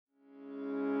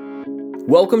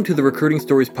Welcome to the Recruiting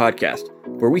Stories Podcast,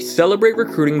 where we celebrate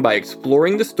recruiting by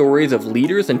exploring the stories of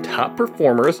leaders and top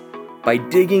performers by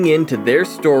digging into their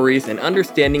stories and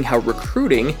understanding how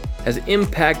recruiting has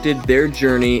impacted their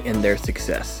journey and their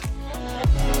success.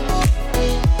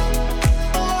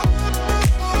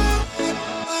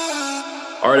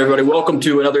 All right, everybody, welcome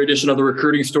to another edition of the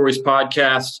Recruiting Stories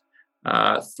Podcast.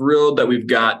 Thrilled that we've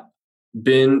got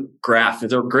Ben Graeff. Is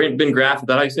that great? Ben Graeff, is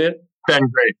that how you say it? Ben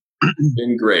Graeff.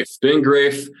 Ben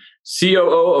Graeff,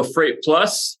 COO of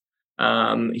FreightPlus.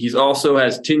 He's also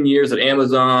has 10 years at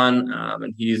Amazon,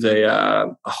 and he's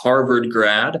a Harvard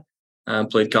grad.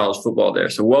 Played college football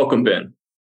there. So welcome, Ben.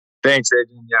 Thanks,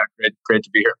 Adrian. Yeah, great to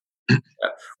be here.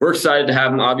 We're excited to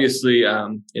have him. Obviously,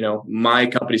 my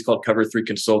company's called Cover 3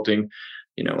 Consulting.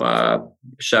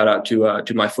 Shout out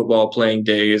to my football playing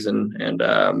days, and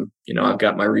I've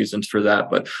got my reasons for that.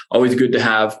 But always good to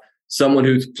have someone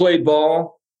who's played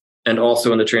ball and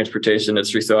also in the transportation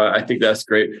industry. So I think that's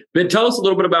great. Ben, tell us a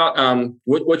little bit about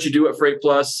what you do at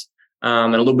FreightPlus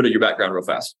and a little bit of your background real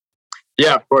fast.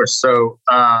 Yeah, of course. So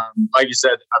like you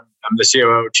said, I'm the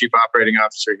COO, Chief Operating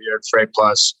Officer here at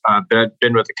FreightPlus.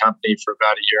 Been with the company for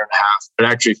about a year and a half.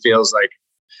 It actually feels like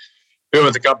been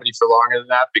with the company for longer than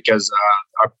that because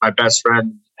my best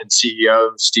friend and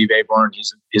CEO, Steve Aborn,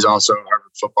 he's also a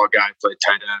Harvard football guy, played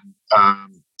tight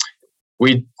end.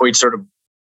 We sort of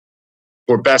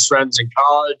were best friends in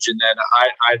college, and then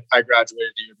I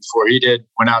graduated the year before he did,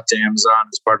 went out to Amazon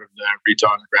as part of the retail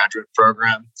undergraduate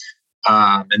program.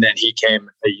 And then he came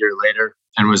a year later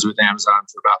and was with Amazon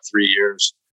for about 3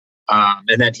 years.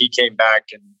 And then he came back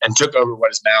and took over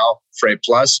what is now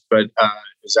FreightPlus, but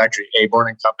it was actually Aborn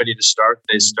and Company to start.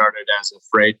 They started as a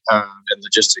freight and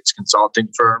logistics consulting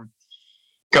firm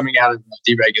coming out of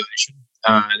deregulation.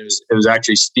 And it was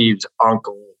actually Steve's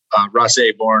uncle, Russ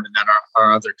Aborn, and then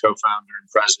our other co-founder and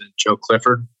president, Joe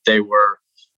Clifford. They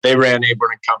ran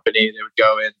Aborn and Company. They would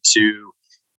go into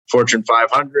Fortune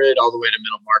 500 all the way to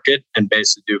middle market and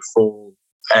basically do full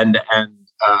end-to-end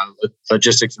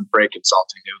logistics and freight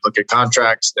consulting. They would look at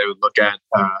contracts. They would look at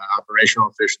operational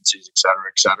efficiencies, et cetera,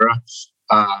 et cetera.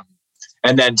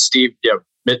 And then Steve,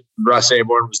 Russ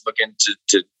Aborn was looking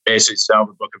to basically sell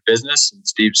the book of business. And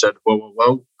Steve said,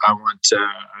 whoa, I want to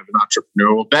have an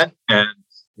entrepreneurial bent, and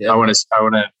I want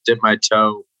to dip my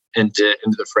toe into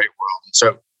the freight world. And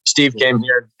so Steve came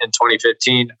here in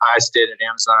 2015. I stayed at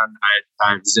Amazon.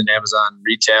 I was in Amazon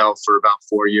retail for about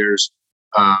 4 years.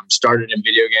 Started in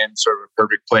video games, sort of a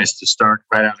perfect place to start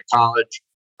right out of college.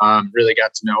 Really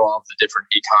got to know all of the different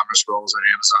e-commerce roles at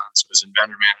Amazon. So it was in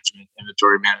vendor management,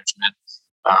 inventory management,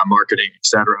 marketing, et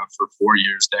cetera, for 4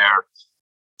 years there.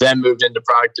 Then moved into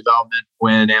product development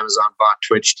when Amazon bought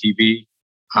Twitch TV.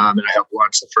 And I helped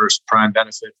launch the first Prime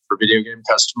benefit for video game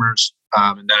customers.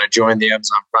 And then I joined the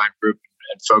Amazon Prime group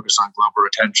and focused on global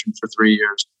retention for 3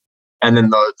 years. And then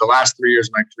the last 3 years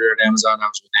of my career at Amazon, I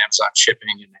was with Amazon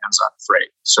Shipping and Amazon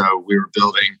Freight. So we were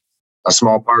building a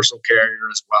small parcel carrier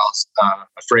as well as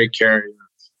a freight carrier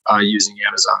using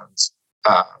Amazon's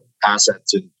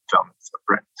assets and fulfillment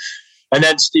footprint. And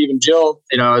then Steve and Jill,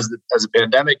 as a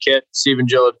pandemic hit, Steve and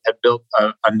Jill had built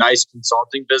a nice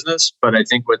consulting business. But I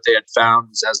think what they had found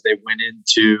is as they went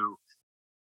into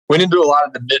a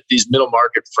lot of these middle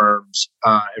market firms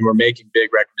and were making big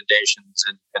recommendations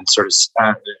and sort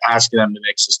of asking them to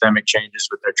make systemic changes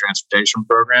with their transportation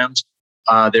programs,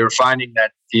 they were finding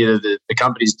that either the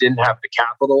companies didn't have the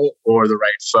capital or the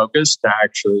right focus to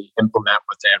actually implement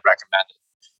what they had recommended.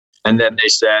 And then they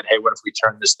said, hey, what if we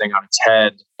turn this thing on its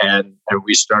head and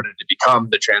we started to become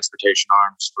the transportation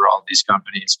arms for all these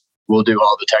companies? We'll do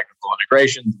all the technical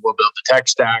integrations. We'll build the tech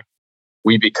stack.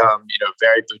 We become,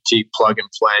 very boutique plug and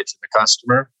play to the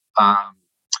customer.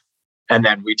 And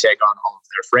then we take on all of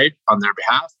their freight on their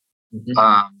behalf.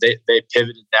 Mm-hmm. They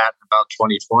pivoted that in about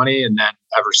 2020. And then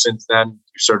ever since then,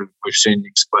 we've seen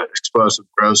explosive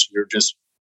growth. We were just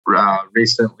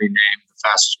recently named the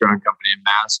fastest growing company in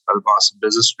mass by the Boston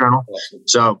Business Journal. Awesome.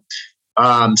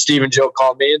 So Steve and Jill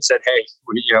called me and said, hey,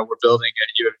 we're building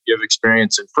you have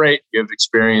experience in freight, you have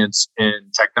experience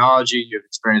in technology, you have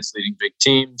experience leading big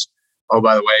teams. Oh,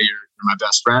 by the way, you're my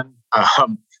best friend.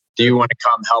 Do you want to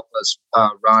come help us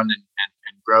run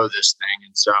and grow this thing?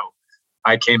 And so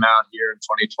I came out here in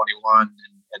 2021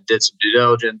 and did some due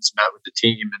diligence, met with the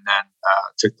team, and then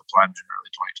took the plunge in early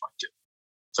 2022.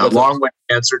 So that's a long way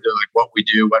answer to what we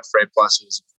do, what FreightPlus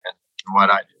is, and what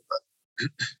I do.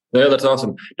 But yeah, that's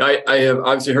awesome. I have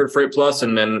obviously heard FreightPlus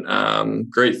and then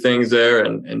great things there,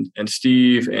 and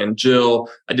Steve and Jill.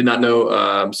 I did not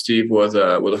know Steve was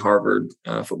a Harvard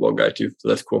football guy too, so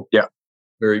that's cool. Yeah,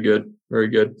 very good, very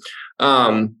good.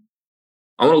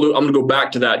 I'm gonna go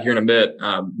back to that here in a bit.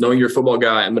 Knowing you're a football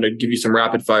guy, I'm gonna give you some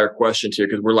rapid fire questions here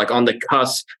because we're like on the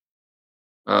cusp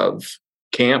of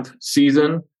camp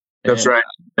season. That's right.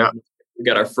 Yeah. We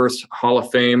got our first Hall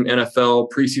of Fame NFL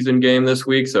preseason game this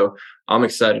week, so I'm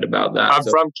excited about that. I'm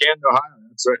from Canton, Ohio.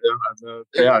 That's right.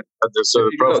 Yeah. So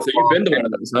you've been to one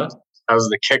of those, huh? That was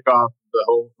the kickoff of the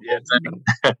whole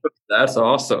thing. That's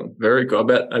awesome. Very cool. I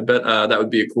bet that would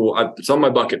be a cool. It's on my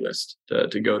bucket list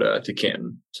to go to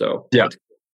Canton. So yeah.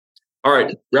 All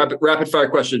right. Rapid fire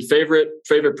question. Favorite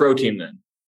pro team then?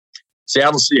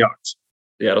 Seattle Seahawks.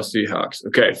 Seattle Seahawks.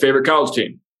 Okay. Favorite college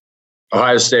team?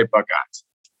 Ohio State Buckeyes.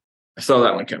 I saw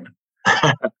that one coming.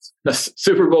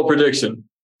 Super Bowl prediction.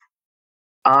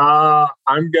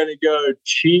 I'm gonna go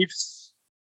Chiefs.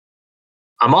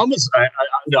 I'm almost. I'm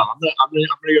gonna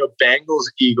go Bengals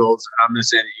Eagles. I'm gonna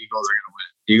say the Eagles are gonna win.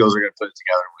 The Eagles are gonna put it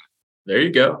together and win. There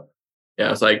you go.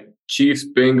 Yeah, it's like Chiefs,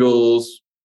 Bengals,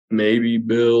 maybe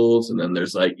Bills, and then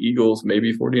there's like Eagles,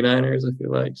 maybe 49ers. I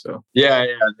feel like so. Yeah.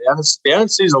 The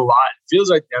NFC is a lot. It feels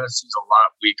like the NFC is a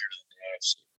lot weaker than the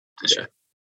AFC this year.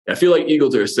 I feel like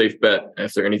Eagles are a safe bet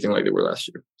if they're anything like they were last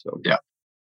year. So yeah.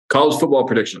 College football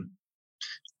prediction.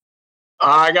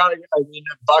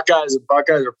 Buckeyes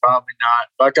are probably not.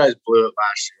 Buckeyes blew it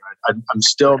last year. I'm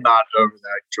still not over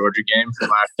that Georgia game from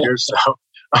last year. So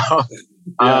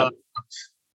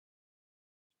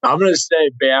I'm going to say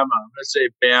Bama.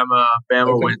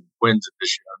 Bama wins it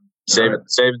this year.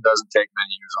 Saban doesn't take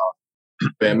many years off.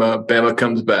 Bama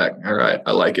comes back. All right,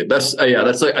 I like it. That's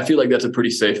like I feel like that's a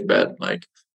pretty safe bet. Like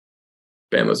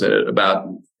Bama's in it about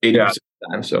 80% of the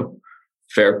time. So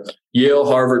fair. Yale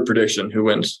Harvard prediction. Who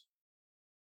wins?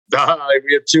 We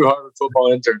have 2 Harvard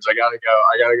football interns. I gotta go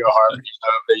Harvard.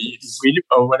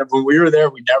 When we were there,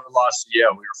 we never lost to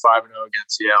Yale. We were 5-0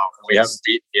 against Yale, and we haven't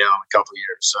beaten Yale in a couple of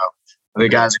years. So the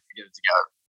guys are gonna get it together.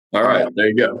 All right, there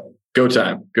you go. Go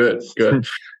time. Good.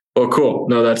 Well, cool.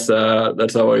 No, that's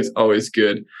always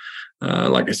good.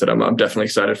 Like I said, I'm definitely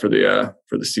excited for the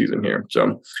season here.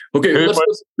 So okay,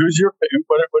 who's your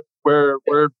where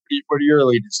are your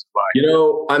allegiances by? You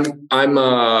know,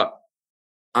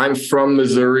 I'm from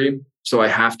Missouri, so I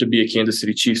have to be a Kansas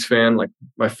City Chiefs fan. Like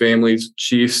my family's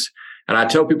Chiefs. And I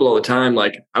tell people all the time,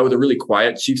 like I was a really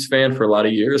quiet Chiefs fan for a lot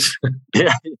of years.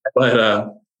 Yeah. But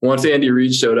once Andy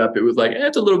Reid showed up, it was like,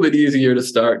 it's a little bit easier to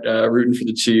start rooting for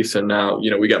the Chiefs. And now,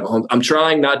 we got Mahomes. I'm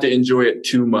trying not to enjoy it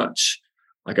too much.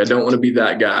 Like I don't want to be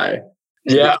that guy.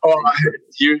 Yeah. Well,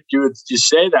 you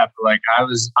say that, but like I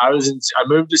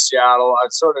moved to Seattle. I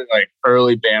was sort of like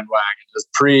early bandwagon.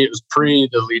 It was pre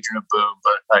the Legion of Boom,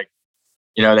 but like,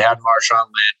 they had Marshawn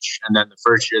Lynch, and then the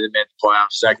first year they made the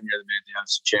playoffs, second year they made the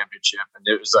NFC Championship, and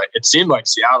it was like it seemed like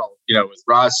Seattle, with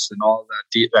Russ and all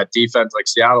that defense, like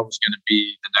Seattle was going to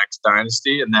be the next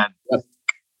dynasty, and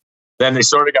then they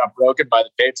sort of got broken by the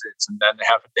Patriots, and then they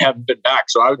haven't been back.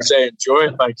 So I would say enjoy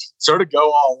it, like sort of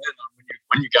go all in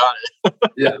when you got it.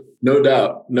 Yeah, no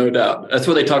doubt. That's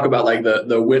what they talk about, like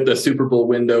the Super Bowl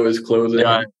window is closing.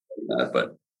 Yeah.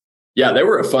 But yeah, they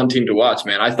were a fun team to watch,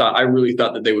 man. I really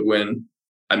thought that they would win.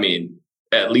 I mean,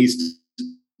 at least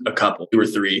a couple, 2 or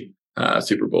 3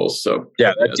 Super Bowls. So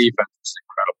yeah, that defense is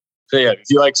incredible. So yeah,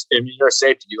 if you're a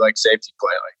safety, you like safety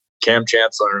play, like Cam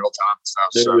Chancellor and Earl Thomas.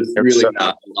 It was really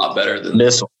not a lot better than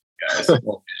Missile guys.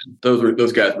 Oh, man.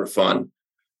 Those guys were fun.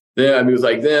 Yeah, I mean, it was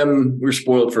like them. We were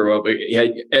spoiled for a while. But you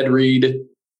had Ed Reed,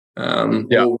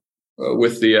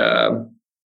 with the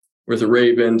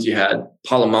Ravens. You had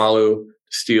Palomalu,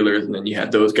 Steelers, and then you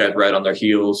had those guys right on their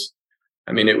heels.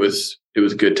 I mean, it was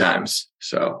good times.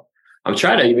 So I'm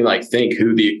trying to even like think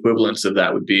who the equivalents of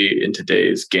that would be in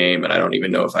today's game, and I don't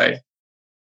even know if I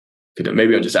could.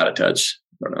 Maybe I'm just out of touch.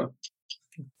 I don't know.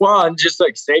 Well, and just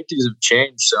like safeties have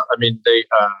changed. So I mean, they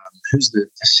who's the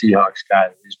Seahawks guy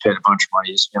who's paid a bunch of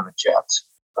money? He's on the Jets.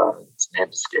 His name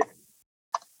is escaping.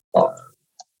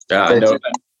 I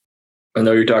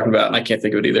know what you're talking about. I can't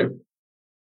think of it either.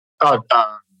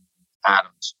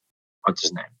 Adams. What's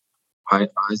his name?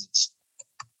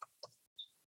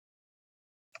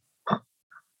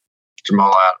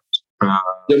 Jamal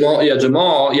Adams.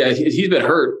 Jamal. Yeah, he's been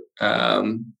hurt.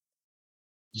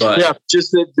 But yeah,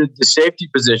 just the safety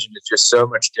position is just so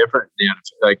much different in the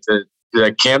NFL. Like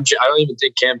the Cam, I don't even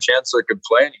think Cam Chancellor could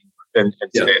play anymore in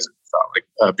today's NFL.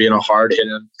 Like being a hard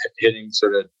hitting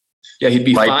sort of. Yeah, he'd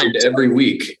be fined every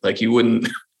week. Like he wouldn't.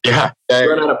 Yeah,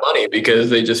 run out of money because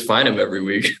they just fine him every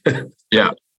week.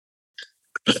 Yeah.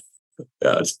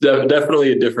 Yeah, it's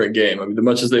definitely a different game. I mean, as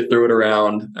much as they throw it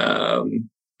around,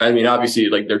 I mean, obviously,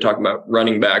 like they're talking about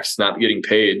running backs not getting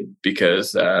paid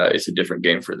because it's a different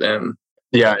game for them.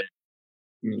 Yeah.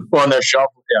 Well, and they're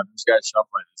shuffling. Yeah, these guys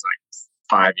shuffling is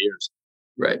like 5 years.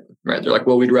 Right. They're like,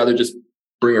 well, we'd rather just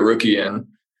bring a rookie in,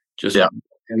 just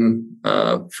him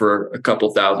for a couple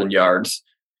 1,000 yards,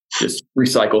 just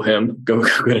recycle him, go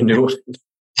get a new one.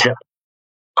 Yeah.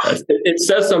 It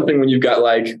says something when you've got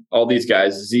like all these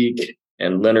guys, Zeke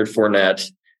and Leonard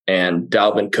Fournette and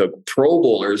Dalvin Cook, Pro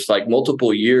Bowlers, like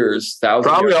multiple years, 1,000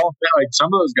 Probably yards. all, like some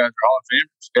of those guys are Hall of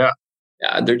Famers. Yeah.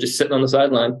 Yeah, they're just sitting on the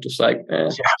sideline, just like,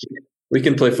 we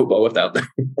can play football without them.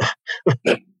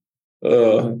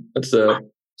 It's a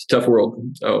tough world.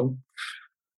 Oh,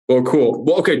 well, cool.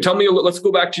 Well, okay. Tell me, let's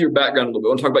go back to your background a little bit. I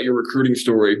want to talk about your recruiting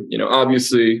story.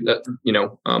 Obviously that,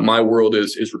 my world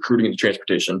is recruiting and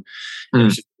transportation.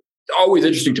 It's always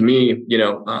interesting to me,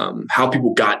 how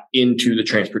people got into the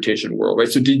transportation world, right?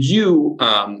 So did you,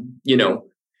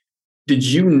 did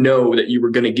you know that you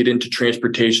were going to get into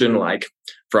transportation like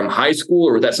from high school,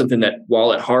 or was that something that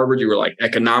while at Harvard you were like,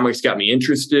 economics got me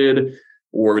interested,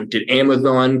 or did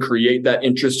Amazon create that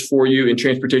interest for you in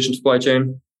transportation supply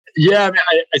chain? Yeah, I mean,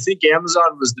 I think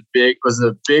Amazon was the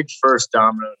big first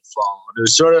domino to fall. It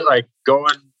was sort of like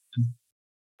going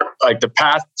like the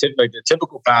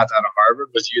typical path out of Harvard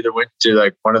was you either went to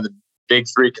like one of the big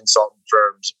three consultant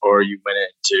firms, or you went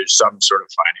into some sort of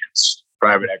finance,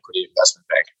 private equity, investment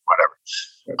banking, whatever.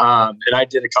 And I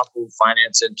did a couple of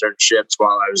finance internships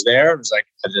while I was there. It was like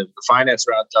the finance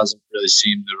route doesn't really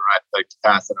seem the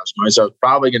path that I was going. So I was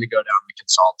probably going to go down the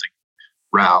consulting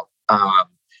route.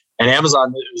 And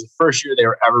Amazon, it was the first year they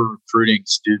were ever recruiting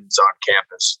students on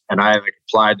campus, and I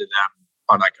applied to them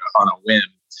on a whim.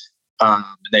 And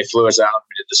they flew us out.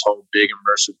 We did this whole big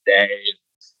immersive day, and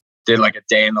did like a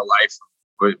day in the life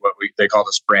of what they called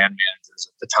us brand managers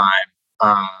at the time.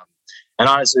 And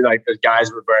honestly, like the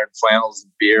guys were wearing flannels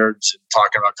and beards and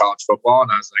talking about college football,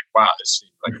 and I was like, wow, this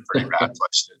seems like a pretty rad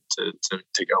place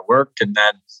to go work. And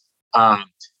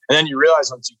then you realize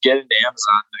once you get into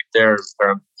Amazon, like they're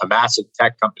a massive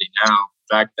tech company now.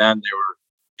 Back then,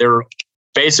 they were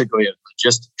basically a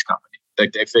logistics company.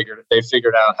 Like they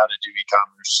figured out how to do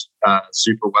e-commerce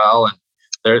super well, and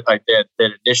they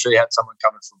initially had someone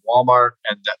coming from Walmart,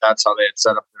 and that's how they had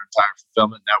set up their entire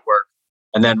fulfillment network.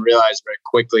 And then realized very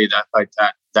quickly that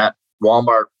that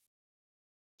Walmart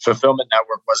fulfillment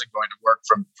network wasn't going to work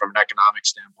from an economic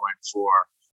standpoint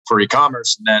for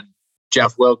e-commerce. And then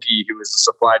Jeff Wilkie, who was the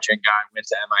supply chain guy, went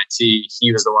to MIT.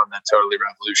 He was the one that totally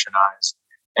revolutionized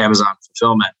Amazon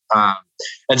fulfillment.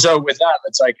 And so with that,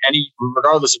 it's like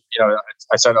regardless of,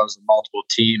 I said I was in multiple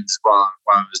teams while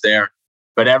I was there,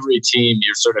 but every team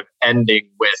you're sort of ending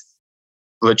with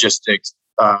logistics,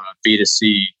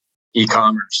 B2C,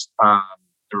 e-commerce,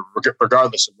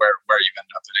 regardless of where you end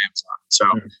up at Amazon. So,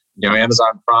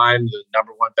 Amazon Prime, the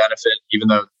number one benefit, even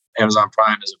though Amazon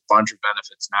Prime has a bunch of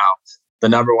benefits now, the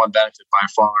number one benefit by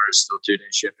far is still 2-day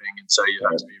shipping. And so you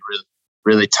have to be really,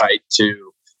 really tight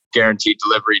to guaranteed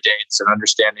delivery dates and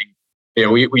understanding.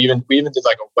 We even did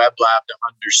like a web lab to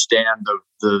understand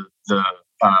the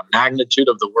magnitude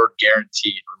of the word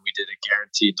guaranteed when we did a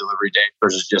guaranteed delivery date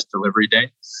versus just delivery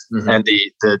date. Mm-hmm. And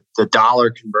the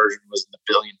dollar conversion was in the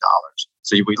 $1 billion.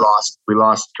 So we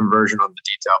lost conversion on the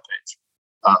detail page,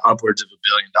 upwards of $1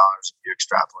 billion if you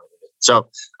extrapolated it. So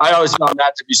I always found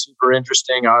that to be super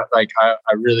interesting. I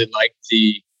really like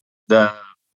the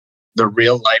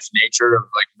real life nature of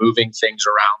like moving things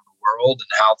around the world and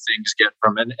how things get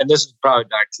from, and this is probably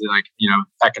back to like,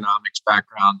 economics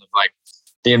background of like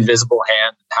the invisible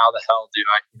hand, and how the hell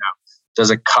does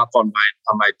a cup on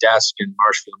my desk in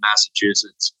Marshfield,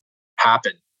 Massachusetts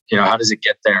happen? How does it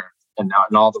get there? And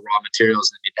all the raw materials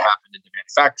that need to happen into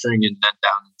manufacturing and then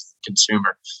down to the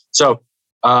consumer. So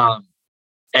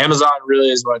Amazon really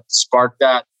is what sparked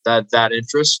that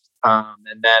interest.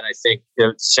 And then I think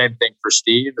the same thing for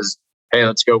Steve is, hey,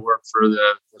 let's go work for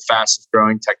the fastest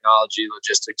growing technology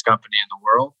logistics company in the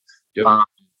world. Yep.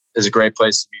 Is a great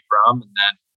place to be from. And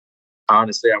then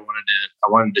honestly, I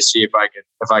wanted to see if I could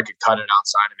cut it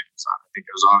outside of Amazon. I think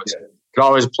it was could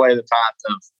always play the path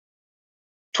of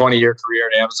 20-year career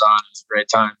at Amazon. It was a great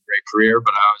time, great career,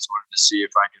 but I always wanted to see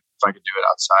if I could do it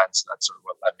outside. So that's sort of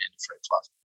what led me into FreightPlus.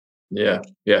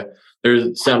 Yeah.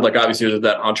 There sounds like obviously there's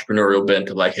that entrepreneurial bent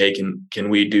to like, hey, can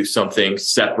we do something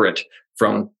separate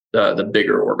from the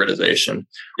bigger organization?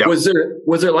 Yep.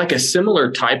 Was there like a similar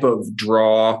type of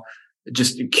draw?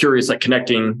 Just curious, like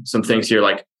connecting some things here.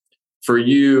 Like for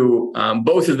you,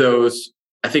 both of those,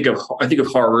 I think of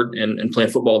Harvard and playing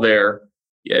football there.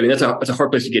 Yeah, I mean that's a hard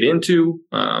place to get into.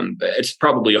 It's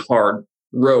probably a hard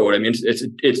road. I mean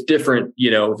it's different,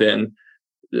 than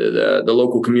the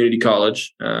local community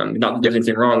college. Not that there's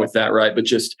anything wrong with that, right? But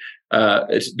just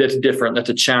that's different. That's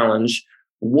a challenge.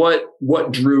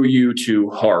 what drew you to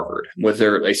Harvard? Was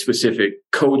there a specific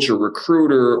coach or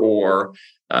recruiter or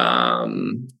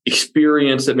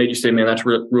experience that made you say, man, that's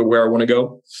real where I want to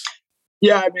go?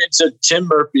 Yeah, I mean, so Tim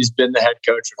Murphy's been the head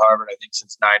coach at Harvard, I think,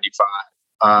 since '95,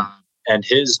 and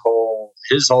his whole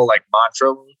like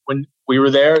mantra when we were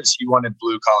there is he wanted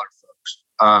blue collar folks.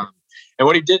 And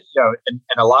what he did, and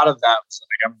a lot of that was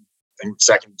like I'm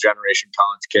second generation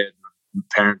college kid. My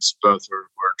parents both were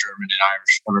German and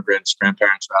Irish immigrants,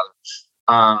 grandparents rather.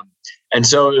 And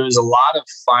so it was a lot of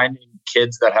finding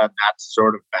kids that had that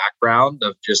sort of background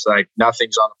of just like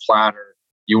nothing's on a platter.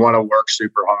 You want to work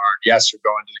super hard. Yes, you're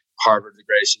going to Harvard, the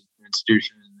greatest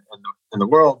institution in the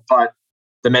world, but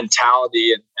the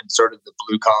mentality and sort of the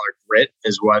blue collar grit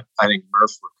is what I think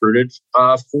Murph recruited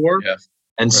for. Yeah.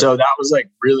 And so that was like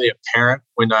really apparent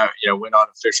when I went on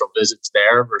official visits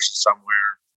there versus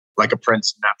somewhere like a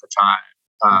Princeton at the time,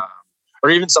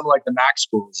 or even some like the Mac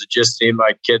schools. It just seemed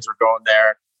like kids were going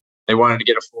there. They wanted to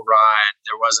get a full ride.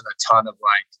 There wasn't a ton of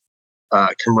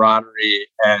like camaraderie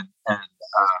and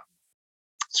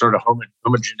sort of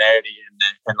homogeneity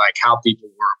and like how people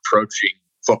were approaching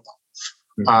football.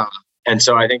 Mm-hmm. And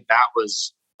so I think that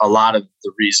was a lot of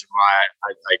the reason why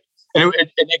I like,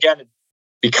 and again,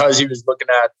 because he was looking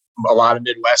at a lot of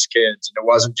Midwest kids, and it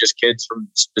wasn't just kids from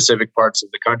specific parts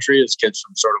of the country, it's kids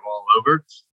from sort of all over.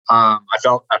 I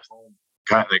felt at home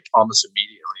kind of like almost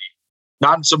immediately.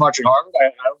 Not so much at Harvard.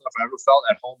 I don't know if I ever felt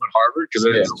at home at Harvard because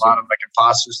there's a lot of like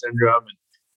imposter syndrome, and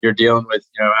you're dealing with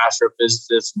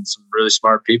astrophysicists and some really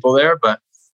smart people there. But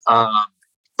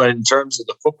in terms of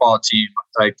the football team,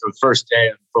 like the first day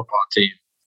of the football team,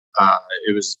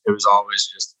 it was always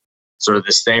just sort of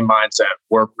the same mindset: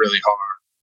 work really hard,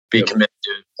 be committed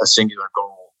to a singular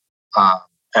goal,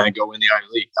 and go win the Ivy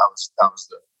League. That was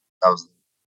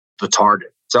the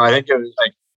target. So I think it was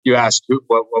like you asked,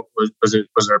 what was it?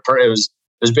 It was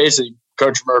basically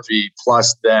Coach Murphy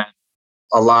plus then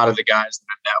a lot of the guys that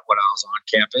I met when I was on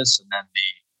campus, and then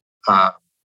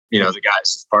the guys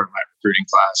as part of my recruiting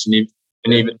class, and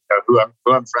even who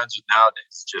I'm friends with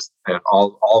nowadays. Just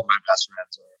all of my best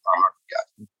friends are Harvard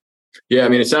guys. Yeah, I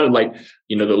mean, it sounded like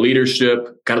the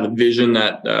leadership, kind of the vision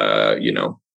that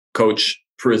Coach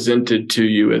presented to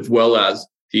you, as well as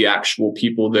the actual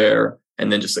people there,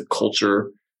 and then just the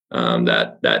culture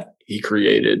that he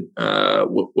created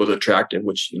was attractive.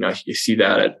 Which you see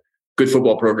that at good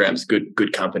football programs,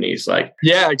 good companies. Like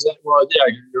exactly. Well,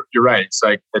 you're right. It's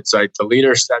like the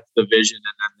leader sets the vision,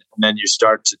 and then you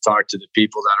start to talk to the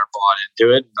people that are bought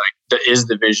into it. Like, is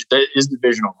the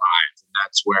vision alive? And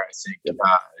that's where I think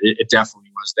it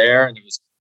definitely was there. And it was,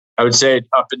 I would say,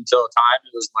 up until a time,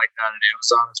 it was like that at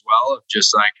Amazon as well. Of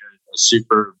just like a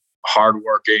super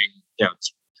hardworking,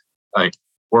 like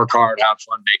work hard, have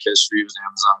fun, make history was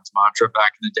Amazon's mantra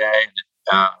back in the day.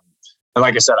 And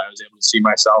like I said, I was able to see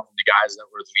myself in the guys that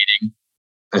were leading,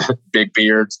 big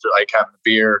beards, like having a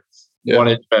beer,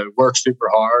 wanted to work super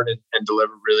hard and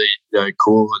deliver really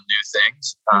cool and new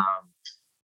things.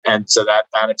 And so that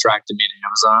attracted me to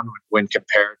Amazon when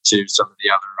compared to some of the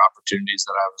other opportunities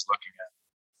that I was looking at.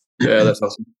 Yeah, that's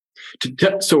awesome.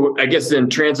 So I guess then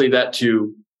translate that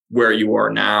to where you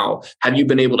are now. Have you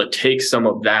been able to take some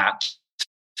of that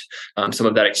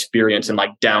experience and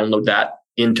like download that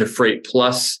into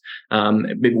FreightPlus?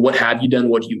 Maybe what have you done?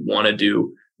 What do you want to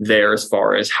do there as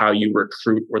far as how you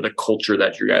recruit or the culture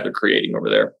that you guys are creating over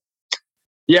there?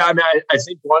 Yeah, I mean, I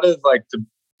think one of like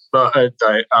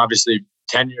obviously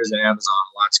 10 years at Amazon,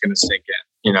 a lot's going to sink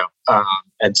in,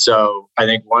 and so I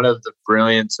think one of the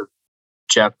brilliance of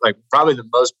Jeff, like probably the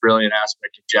most brilliant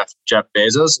aspect of Jeff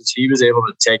Bezos, is he was able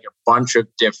to take a bunch of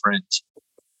different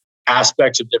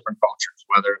aspects of different cultures,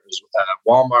 whether it was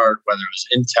Walmart, whether it was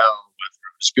Intel, whether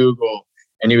it was Google,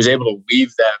 and he was able to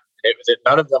weave them.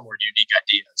 None of them were unique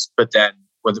ideas, but then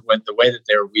when the way that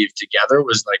they were weaved together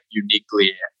was like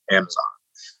uniquely Amazon.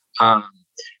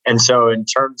 And so in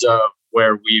terms of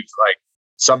where we've like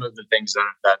some of the things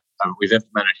that we've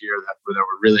implemented here that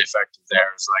were really effective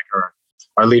there is like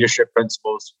our leadership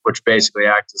principles, which basically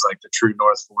act as like the true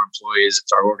north for employees.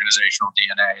 It's our organizational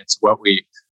DNA. It's what we,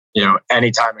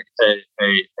 anytime a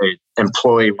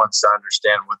employee wants to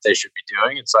understand what they should be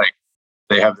doing, it's like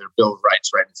they have their Bill of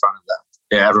Rights right in front of them.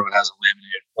 Yeah, everyone has a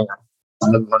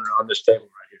laminated on this table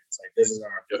right here. It's like this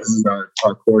is our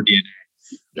core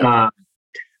DNA.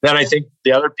 Then I think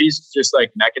the other piece is just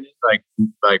like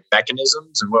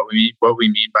mechanisms, and what we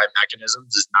mean by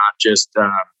mechanisms is not just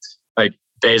like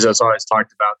Bezos always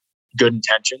talked about good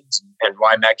intentions and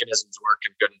why mechanisms work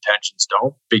and good intentions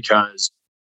don't, because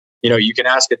you can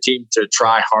ask a team to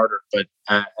try harder, but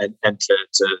and to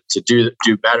do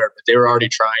better, but they were already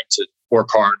trying to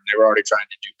work hard and they were already trying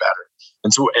to do better.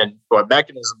 And so, and what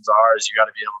mechanisms are is you got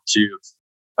to be able to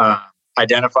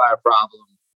identify a problem,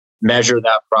 measure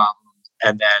that problem,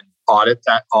 and then audit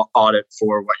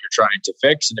for what you're trying to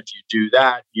fix. And if you do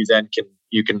that, you then can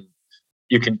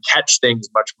catch things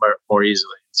much more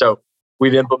easily. So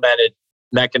we've implemented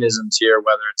mechanisms here,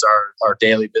 whether it's our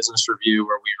daily business review,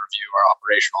 where we review our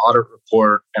operational audit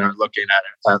report and are looking at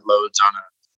loads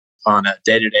on a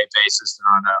day-to-day basis and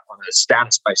on a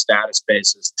status by status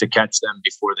basis to catch them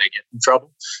before they get in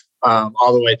trouble.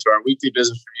 All the way to our weekly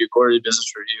business review, quarterly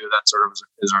business review. That sort of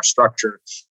is our structure.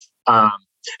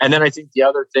 And then I think the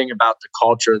other thing about the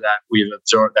culture that we've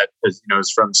absorbed that is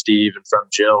from Steve and from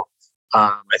Jill.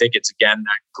 I think it's again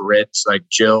that grit. Like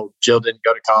Jill didn't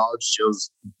go to college.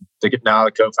 Jill's now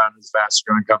a co-founder of the fastest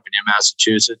growing company in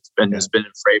Massachusetts and has been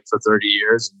in freight for 30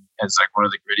 years. And is like one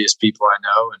of the grittiest people I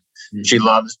know. And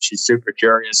she's super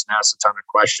curious and asks a ton of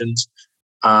questions.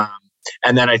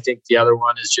 And then I think the other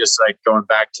one is just like going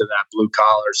back to that blue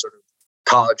collar sort of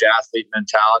college athlete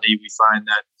mentality. We find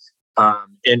that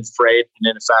in freight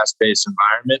and in a fast paced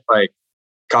environment, like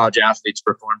college athletes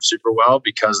perform super well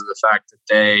because of the fact that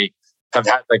they have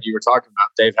had, like you were talking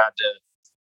about, they've had to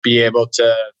be able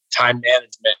to time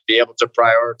management, be able to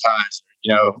prioritize,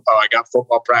 I got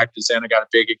football practice and I got a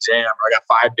big exam, or I got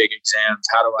 5 big exams.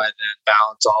 How do I then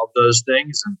balance all of those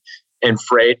things? And in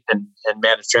freight and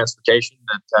managed transportation,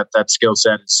 that skill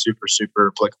set is super,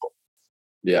 super applicable.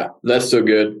 Yeah, that's so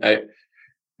good. I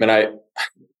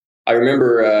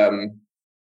remember an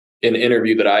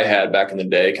interview that I had back in the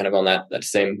day, kind of on that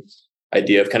same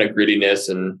idea of kind of grittiness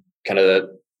and kind of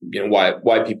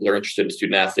why people are interested in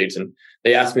student athletes. And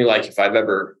they asked me like if I've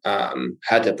ever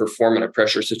had to perform in a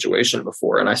pressure situation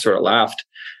before, and I sort of laughed,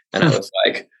 and I was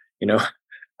like,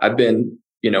 I've been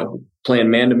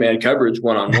playing man-to-man coverage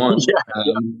one-on-one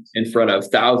in front of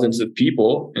thousands of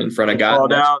people, in front of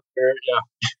God.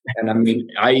 And I mean,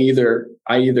 I either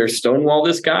stonewall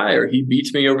this guy or he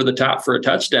beats me over the top for a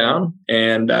touchdown.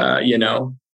 And, that's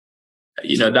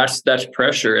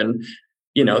pressure. And,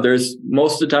 there's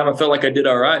most of the time I felt like I did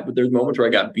all right, but there's moments where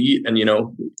I got beat and,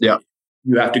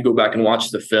 you have to go back and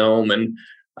watch the film. And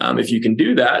if you can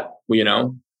do that,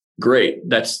 great.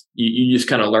 That's you just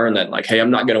kind of learn that like, hey,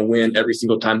 I'm not going to win every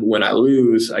single time, but when I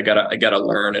lose, I gotta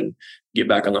learn and get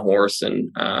back on the horse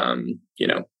and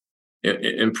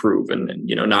improve and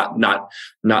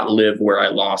not live where I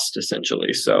lost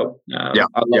essentially. So I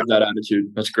love that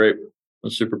attitude. That's great.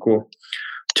 That's super cool.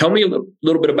 Tell me a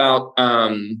little bit about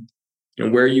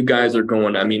where you guys are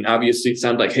going. I mean, obviously it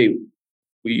sounds like, hey,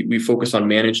 we focus on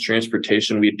managed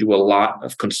transportation. We do a lot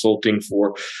of consulting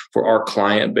for our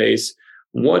client base.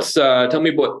 Tell me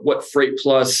what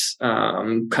FreightPlus,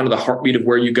 kind of the heartbeat of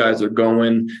where you guys are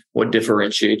going, what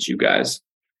differentiates you guys?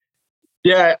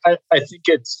 Yeah, I think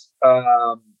it's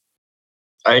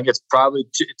probably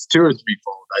it's 2 or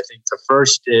 3-fold. I think the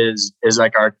first is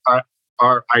like our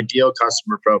ideal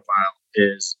customer profile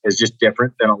is just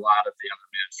different than a lot of the other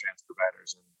managed transport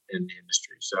providers in the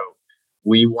industry. So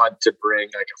we want to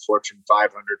bring like a Fortune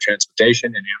 500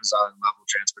 transportation and Amazon level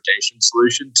transportation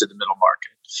solution to the middle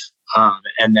market.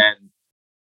 And then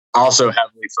also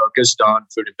heavily focused on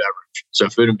food and beverage. So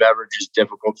food and beverage is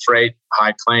difficult freight,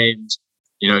 high claims,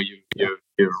 you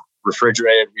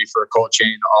refrigerated, reefer, cold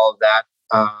chain, all of that,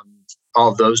 all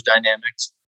of those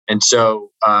dynamics. And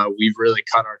so we've really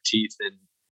cut our teeth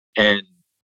in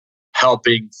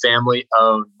helping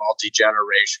family-owned,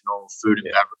 multi-generational food and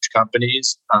beverage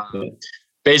companies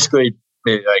basically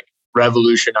like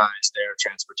revolutionize their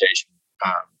transportation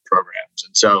programs.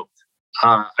 And so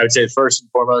I would say first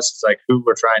and foremost is like who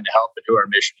we're trying to help and who our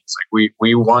mission is. Like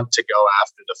we want to go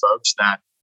after the folks that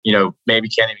maybe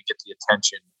can't even get the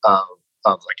attention of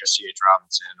like a C.H.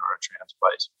 Robinson or a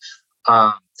Transplace.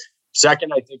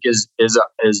 Second, I think is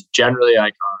generally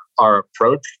like our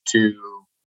approach to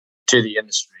the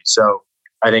industry. So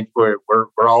I think we're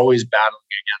always battling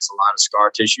against a lot of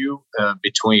scar tissue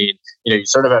between you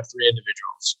sort of have 3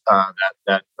 individuals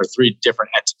that are 3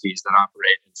 different entities that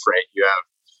operate in freight. You have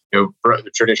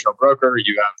the traditional broker,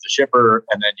 you have the shipper,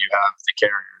 and then you have the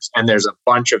carriers. And there's a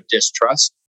bunch of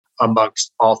distrust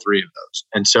amongst all 3 of those.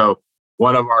 And so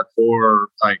one of our core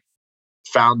like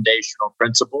foundational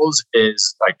principles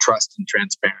is like trust and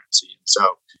transparency. And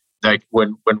so like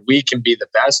when we can be the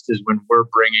best is when we're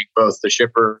bringing both the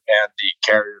shipper and the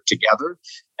carrier together,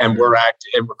 and we're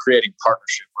creating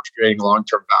partnership. We're creating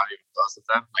long-term value in both of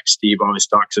them. Like Steve always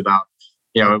talks about,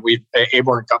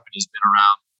 Aborn Company's been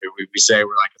around. We say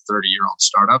we're like a 30-year-old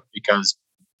startup because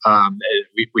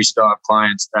we still have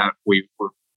clients that we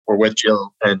were with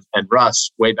Jill and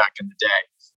Russ way back in the day,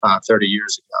 30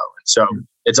 years ago. And so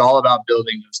it's all about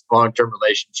building those long-term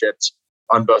relationships,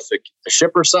 on both the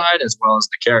shipper side as well as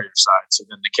the carrier side. So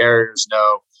then the carriers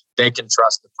know they can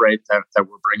trust the freight that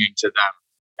we're bringing to them.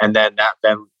 And then that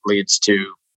then leads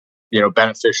to,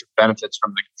 benefits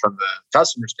from the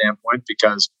customer standpoint,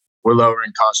 because we're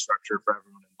lowering cost structure for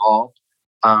everyone involved.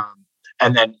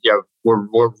 And then,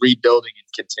 we're rebuilding and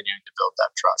continuing to build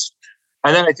that trust.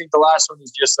 And then I think the last one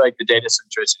is just like the data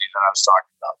centricity that I was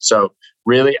talking about. So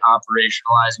really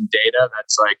operationalizing data.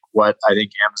 That's like what I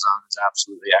think Amazon is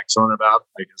absolutely excellent about.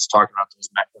 Like I was talking about those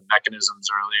mechanisms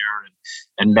earlier,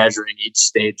 and measuring each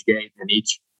stage gate, and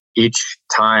each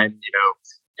time,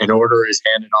 an order is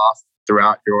handed off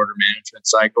throughout your order management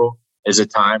cycle is a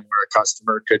time where a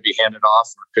customer could be handed off,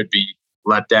 or could be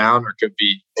let down, or could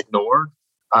be ignored.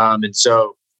 And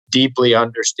so deeply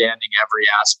understanding every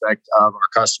aspect of our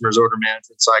customers' order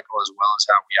management cycle, as well as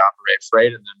how we operate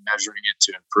freight, and then measuring it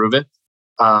to improve it,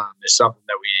 is something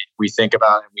that we think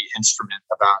about and we instrument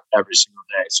about every single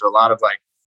day. So a lot of like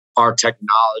our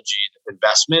technology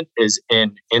investment is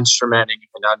in instrumenting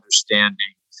and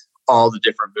understanding all the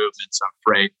different movements of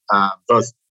freight,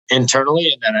 both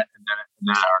internally and then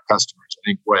our customers. I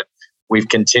think what we've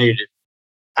continued to,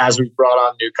 as we've brought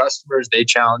on new customers, they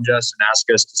challenge us and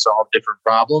ask us to solve different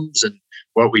problems. And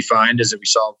what we find is that we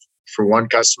solve for one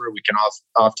customer, we can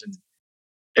often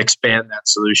expand that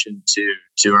solution to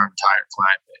our entire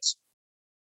client base.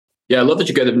 Yeah, I love that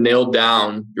you guys have nailed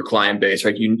down your client base,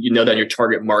 right? You know that your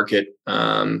target market,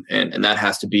 and that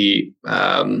has to be,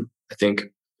 I think,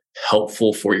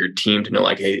 helpful for your team to know,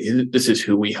 like, hey, this is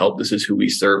who we help, this is who we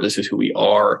serve, this is who we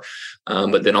are.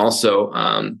 But then also,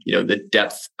 the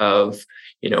depth of,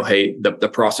 hey, the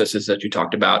processes that you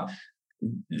talked about.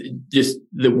 Just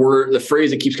the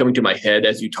phrase that keeps coming to my head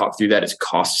as you talk through that is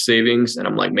cost savings. And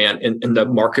I'm like, man, in the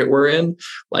market we're in,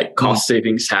 like cost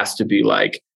savings has to be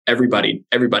like everybody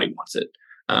wants it,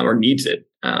 or needs it,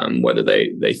 whether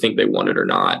they think they want it or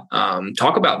not.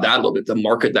 Talk about that a little bit, the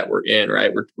market that we're in,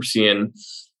 right? We're seeing,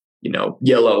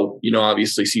 Yellow,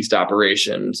 obviously ceased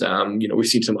operations. We've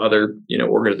seen some other,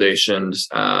 organizations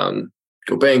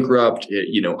go bankrupt,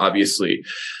 obviously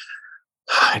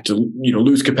to,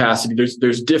 lose capacity.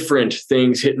 There's different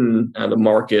things hitting the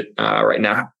market right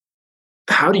now.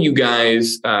 How do you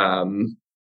guys,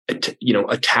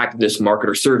 attack this market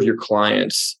or serve your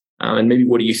clients? And maybe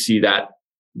what do you see that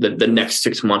the next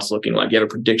 6 months looking like? You have a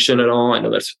prediction at all? I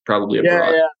know that's probably a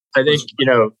broad. Yeah. I think,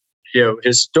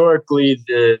 historically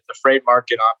the freight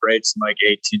market operates in like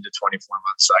 18 to 24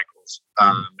 month cycles.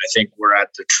 I think we're at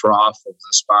the trough of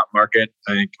the spot market.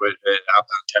 I think with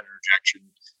outbound tender rejection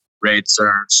rates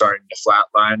are starting to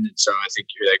flatline. And so I think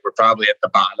we're probably at the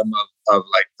bottom of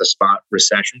like the spot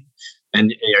recession.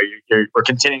 And, we're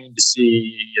continuing to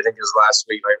see, I think it was last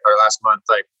week, or last month,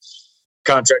 like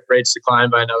contract rates decline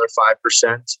by another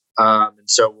 5%. And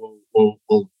so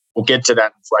we'll get to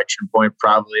that inflection point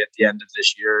probably at the end of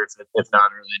this year, if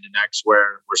not early into next,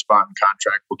 where spot and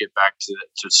contract will get back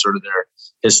to sort of their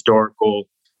historical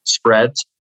spreads.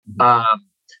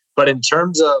 But in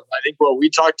terms of, I think what we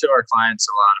talk to our clients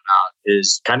a lot about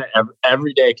is kind of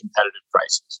everyday competitive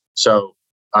prices. So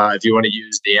if you want to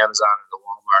use the Amazon or the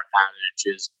Walmart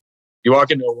adage, is you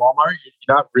walk into a Walmart,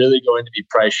 you're not really going to be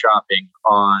price shopping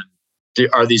on,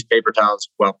 are these paper towels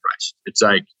well priced? It's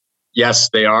like, yes,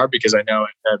 they are, because I know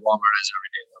at Walmart has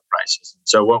everyday low prices. And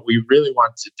so what we really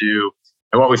want to do,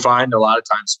 and what we find a lot of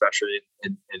times, especially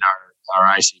in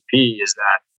our ICP, is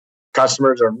that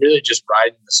customers are really just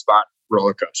riding the spot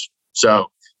roller coaster. So,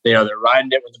 they're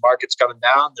riding it when the market's coming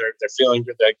down. They're feeling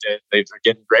good, like they're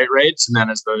getting great rates. And then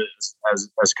as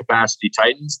capacity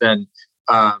tightens, then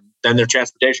their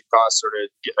transportation costs sort of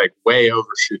get like way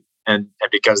overshoot. And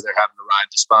because they're having to ride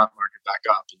the spot market back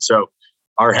up. And so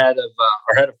our head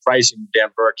of pricing, Dan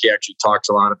Burke, he actually talks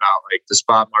a lot about like the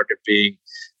spot market being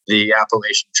the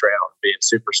Appalachian Trail, being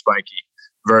super spiky,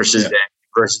 versus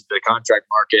the contract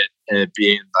market and it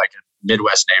being like a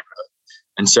Midwest neighborhood.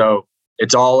 And so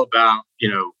it's all about,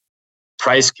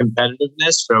 price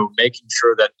competitiveness. So making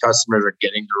sure that customers are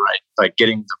getting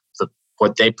getting the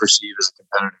what they perceive as a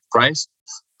competitive price.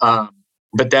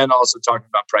 But then also talking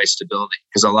about price stability,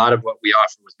 because a lot of what we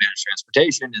offer with managed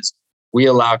transportation is we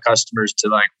allow customers to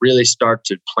like really start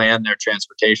to plan their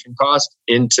transportation costs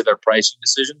into their pricing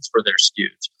decisions for their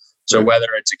SKUs. So whether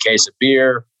it's a case of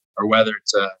beer or whether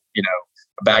it's a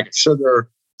bag of sugar,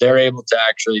 they're able to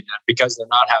actually, because they're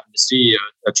not having to see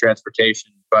a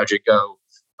transportation budget go,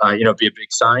 be a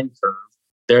big sine curve.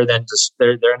 They're then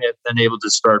able to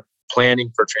start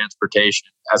planning for transportation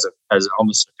as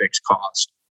almost a fixed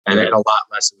cost and a lot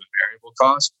less of a variable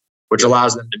cost, which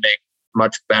allows them to make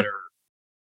much better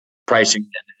pricing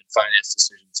and finance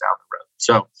decisions down the road.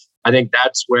 So I think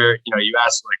that's where, you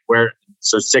asked like where,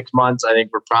 so 6 months, I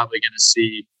think we're probably going to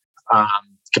see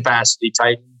capacity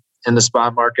tighten in the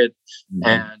spot market. Mm-hmm.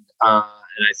 And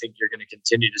I think you're going to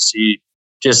continue to see,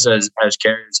 just as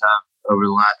carriers have over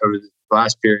the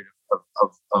last period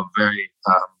of very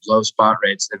low spot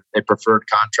rates, they preferred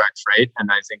contract freight.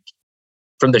 And I think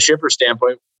from the shipper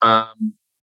standpoint,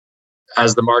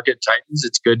 as the market tightens,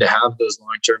 it's good to have those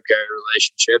long-term carrier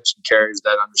relationships and carriers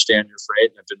that understand your freight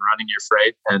and have been running your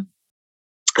freight. And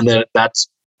then that's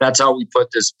how we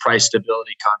put this price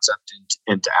stability concept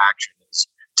into action, is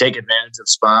take advantage of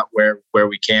spot where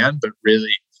we can, but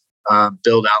really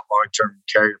build out long-term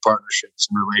carrier partnerships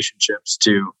and relationships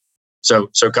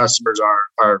so customers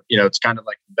are it's kind of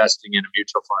like investing in a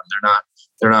mutual fund.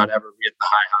 They're not ever getting the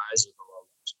high highs or the low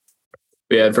lows.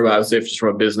 Yeah, I would say just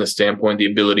from a business standpoint, the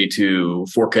ability to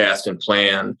forecast and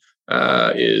plan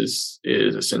is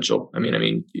essential. I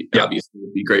mean, yeah. Obviously it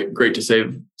would be great to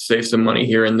save some money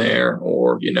here and there,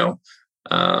 or in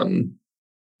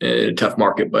a tough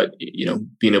market, but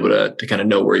being able to kind of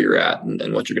know where you're at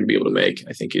and what you're going to be able to make,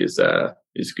 I think is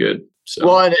good. So.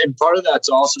 Well, and part of that's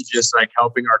also just like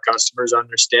helping our customers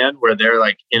understand where they're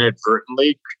like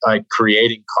inadvertently like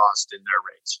creating cost in their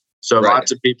rates. So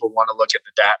Lots of people want to look at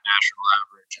the DAT national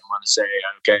average and want to say,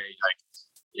 okay, like,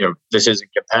 this isn't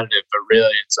competitive, but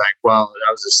really it's like, well,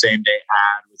 that was a same day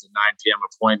ad with a 9 p.m.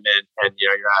 appointment. And,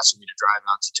 you're asking me to drive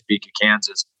out to Topeka,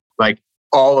 Kansas. Like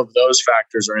all of those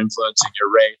factors are influencing your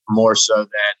rate more so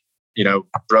than,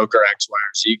 broker X, Y,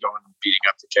 or Z going and beating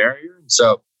up the carrier. And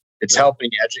so it's helping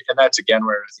educate. And that's again,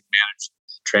 where I think managed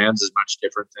trans is much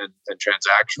different than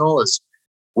transactional, is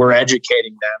we're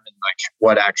educating them and like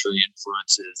what actually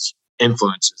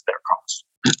influences their costs.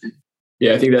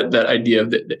 Yeah, I think that idea of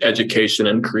the education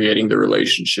and creating the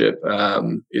relationship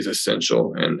is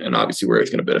essential, and obviously where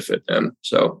it's going to benefit them.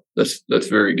 So that's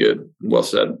very good. Well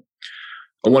said.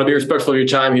 I want to be respectful of your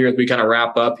time here as we kind of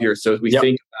wrap up here. So as we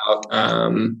think about, I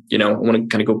want to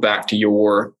kind of go back to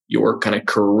your kind of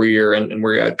career, and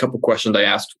we had a couple questions I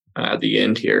asked at the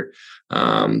end here.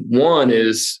 One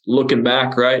is looking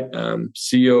back, right?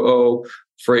 COO,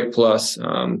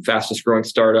 FreightPlus, fastest growing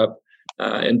startup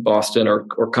in Boston, or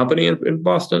company in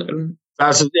Boston.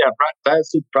 Fastest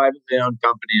privately owned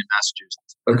company in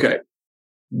Massachusetts. Okay.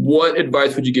 What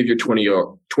advice would you give your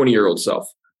 20-year-old self?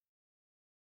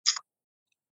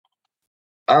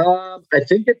 I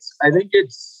think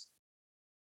it's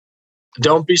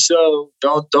don't put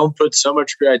so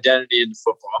much of your identity into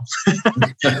football.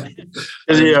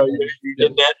 Because you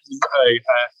did that. I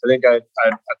think I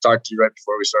talked to you right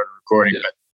before we started recording,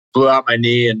 but blew out my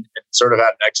knee and sort of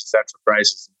had an existential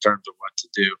crisis in terms of what to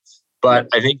do. But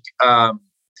I think I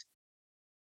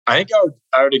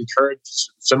would encourage,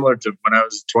 similar to when I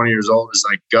was 20 years old, is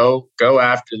like go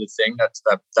after the thing that's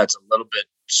a little bit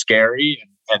scary and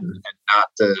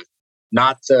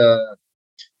not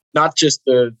just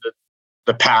the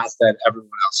path that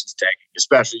everyone else is taking,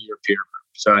 especially your peer group.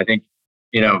 So I think,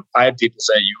 I had people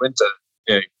say, you went to,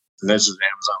 this is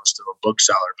Amazon was still a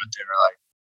bookseller, but they were like,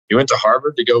 you went to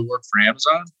Harvard to go work for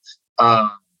Amazon.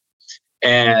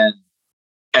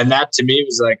 And that to me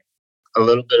was like a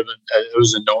little bit of it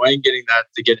was annoying getting at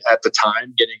the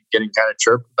time, getting kind of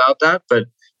chirped about that. But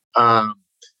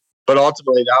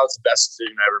ultimately that was the best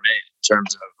decision I ever made, in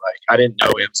terms of like, I didn't know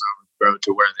Amazon would grow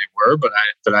to where they were, but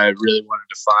I really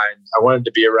wanted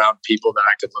to be around people that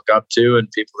I could look up to and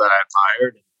people that I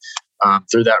admired. And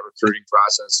through that recruiting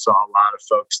process, saw a lot of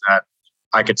folks that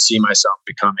I could see myself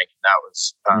becoming. And that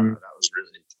was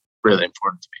really, really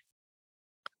important to me.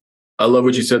 I love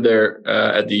what you said there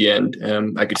at the end.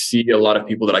 I could see a lot of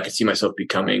people that I could see myself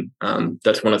becoming.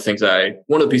 That's one of the things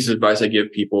one of the pieces of advice I give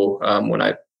people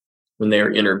when they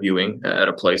are interviewing at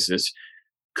a place is,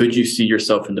 could you see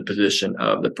yourself in the position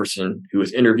of the person who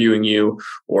is interviewing you,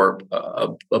 or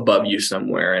above you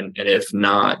somewhere? And if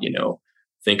not,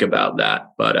 think about that.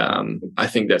 But I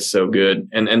think that's so good.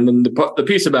 And then the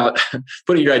piece about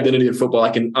putting your identity in football,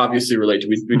 I can obviously relate to.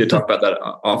 We did talk about that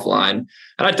offline.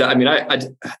 And I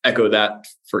echo that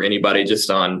for anybody just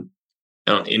on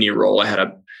any role. I had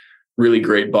a really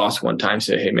great boss one time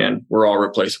say, hey man, we're all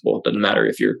replaceable. It doesn't matter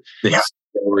if you're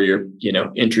or you're,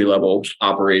 entry level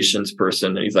operations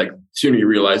person. And he's like, the sooner you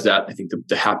realize that, I think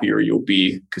the happier you'll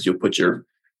be, because you'll put your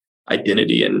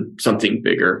identity in something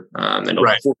bigger, and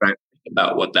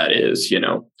about what that is,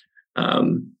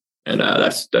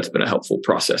 that's been a helpful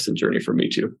process and journey for me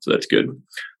too. So that's good.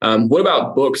 What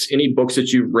about books? Any books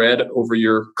that you've read over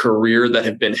your career that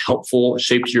have been helpful,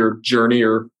 shaped your journey,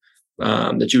 or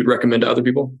that you would recommend to other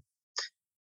people?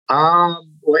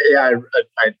 Well, yeah,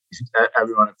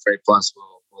 everyone at FreightPlus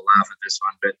will laugh at this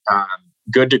one, but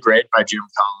Good to Great by Jim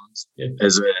Collins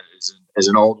is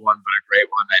an old one, but a great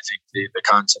one. I think the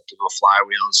concept of a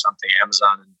flywheel is something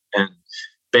Amazon and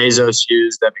Bezos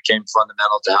used that became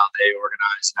fundamental to how they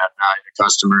organize and add value to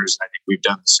customers. I think we've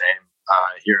done the same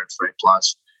here at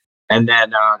FreightPlus. And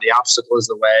then the obstacle is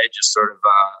the way, just sort of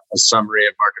a summary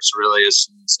of Marcus Aurelius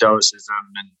and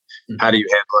Stoicism and how do you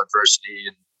handle adversity,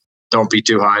 and don't be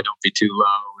too high, don't be too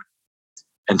low,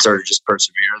 and sort of just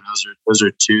persevere. Those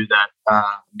are two that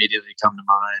immediately come to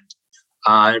mind.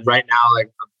 And right now,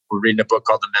 like we're reading a book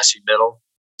called The Messy Middle.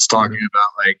 It's talking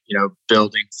about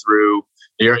building through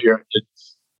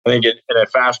I think in a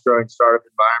fast-growing startup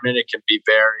environment, it can be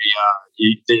very,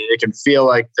 it can feel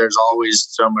like there's always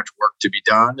so much work to be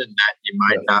done and that you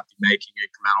might not be making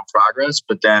incremental progress.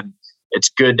 But then it's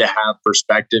good to have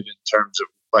perspective in terms of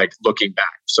like looking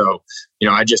back. So,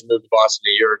 I just moved to Boston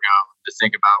a year ago. To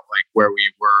think about like where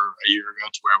we were a year ago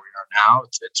to where we are now,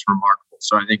 it's remarkable.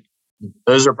 So I think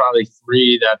those are probably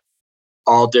three that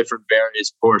all different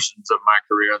various portions of my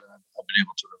career that I've been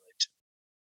able to relate to.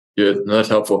 Good. No, that's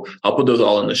helpful. I'll put those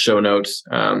all in the show notes.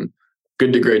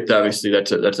 Good to Great. Obviously,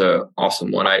 that's a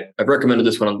awesome one. I've recommended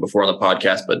this one before on the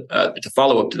podcast, but it's a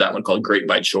follow up to that one called Great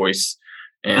by Choice,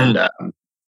 and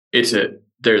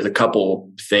there's a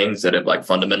couple things that have like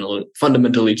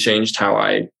fundamentally changed how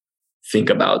I think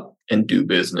about and do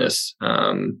business.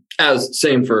 As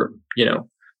same for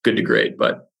Good to Great,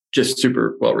 but just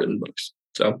super well written books.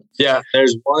 So yeah,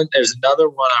 there's another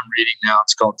one I'm reading now.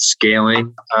 It's called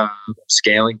Scaling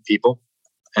People,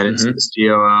 and it's the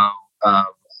COO of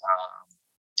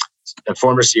the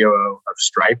former COO of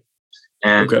Stripe,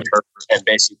 and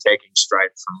basically taking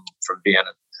Stripe from being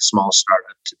a small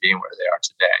startup to being where they are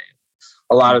today.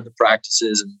 A lot of the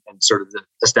practices and sort of the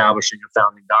establishing of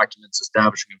founding documents,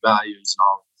 establishing of values, and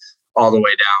all the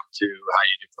way down to how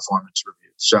you do performance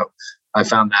reviews. So I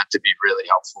found that to be really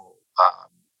helpful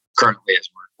currently as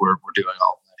we're doing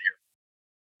all of that here.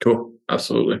 Cool.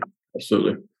 Absolutely.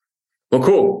 Well,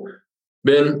 cool.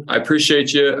 Ben, I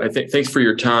appreciate you. Thanks for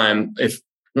your time. If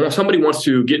somebody wants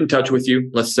to get in touch with you,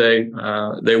 let's say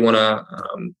they want to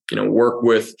work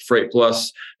with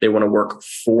FreightPlus, they want to work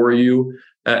for you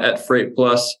at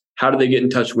FreightPlus, how do they get in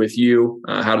touch with you?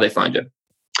 How do they find you?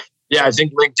 Yeah, I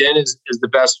think LinkedIn is the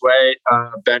best way.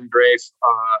 Ben Graeff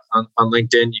on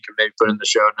LinkedIn. You can maybe put in the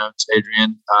show notes,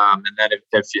 Adrian. And then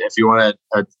if you want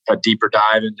a deeper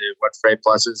dive into what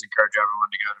FreightPlus is, encourage everyone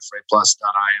to go to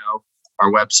freightplus.io, our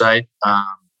website.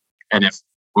 And if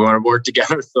we want to work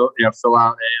together, fill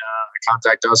out a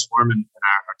contact us form, and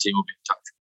our team will be in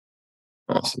touch.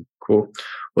 Awesome, cool.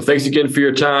 Well, thanks again for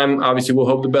your time. Obviously, we'll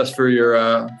hope the best for your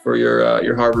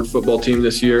Harvard football team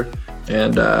this year,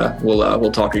 and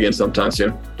we'll talk again sometime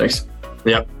soon. Thanks.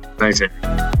 Yep. Thanks.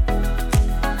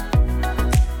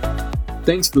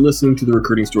 Thanks for listening to the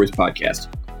Recruiting Stories podcast.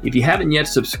 If you haven't yet,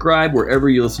 subscribe wherever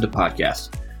you listen to podcasts.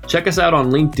 Check us out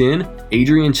on LinkedIn.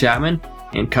 Adrian Chapman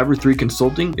and Cover 3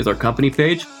 Consulting is our company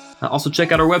page. Also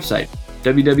check out our website,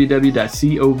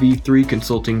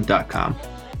 www.cov3consulting.com.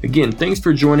 Again, thanks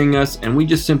for joining us, and we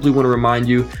just simply want to remind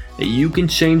you that you can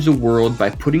change the world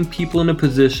by putting people in a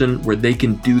position where they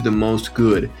can do the most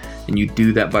good, and you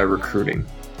do that by recruiting.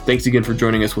 Thanks again for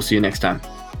joining us. We'll see you next time.